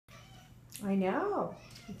I know.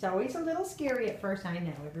 It's always a little scary at first. I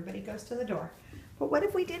know. Everybody goes to the door. But what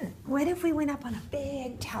if we didn't? What if we went up on a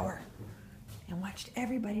big tower and watched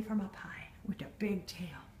everybody from up high with a big tail?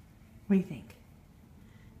 What do you think?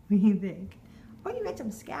 What do you think? Oh, you got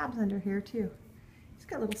some scabs under here too. It's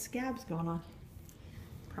got little scabs going on.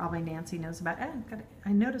 Probably Nancy knows about it.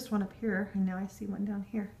 I noticed one up here, and now I see one down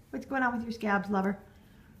here. What's going on with your scabs, lover?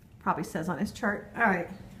 Probably says on his chart. All right.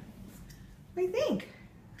 What do you think?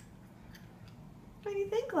 What do you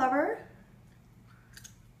think, lover?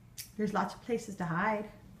 There's lots of places to hide.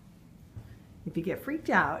 If you get freaked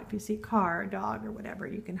out, if you see a car, a dog, or whatever,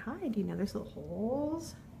 you can hide. You know, there's little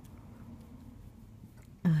holes.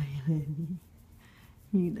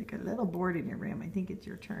 You need like a little board in your room. I think it's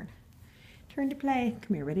your turn. Turn to play.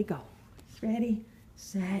 Come here, ready, go. It's ready,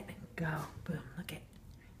 set, go. Boom, look it.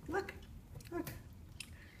 Look, look.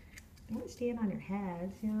 Don't stand on your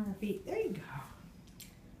head, stand on your feet. There you go.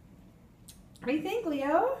 What do you think,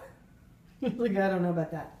 Leo? Look, I don't know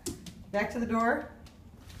about that. Back to the door.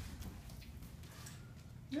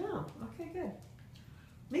 No, okay, good.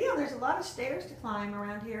 Leo, there's a lot of stairs to climb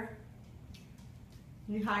around here.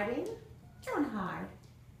 You hiding? Don't hide.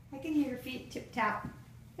 I can hear your feet tip tap.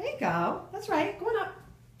 There you go. That's right. Going up.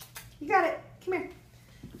 You got it. Come here.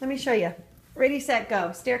 Let me show you. Ready, set,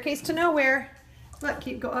 go. Staircase to nowhere. Look,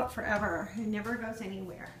 you go up forever. It never goes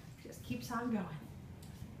anywhere. Just keeps on going.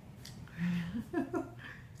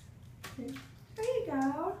 There you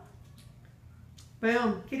go.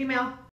 Boom. Kitty mail.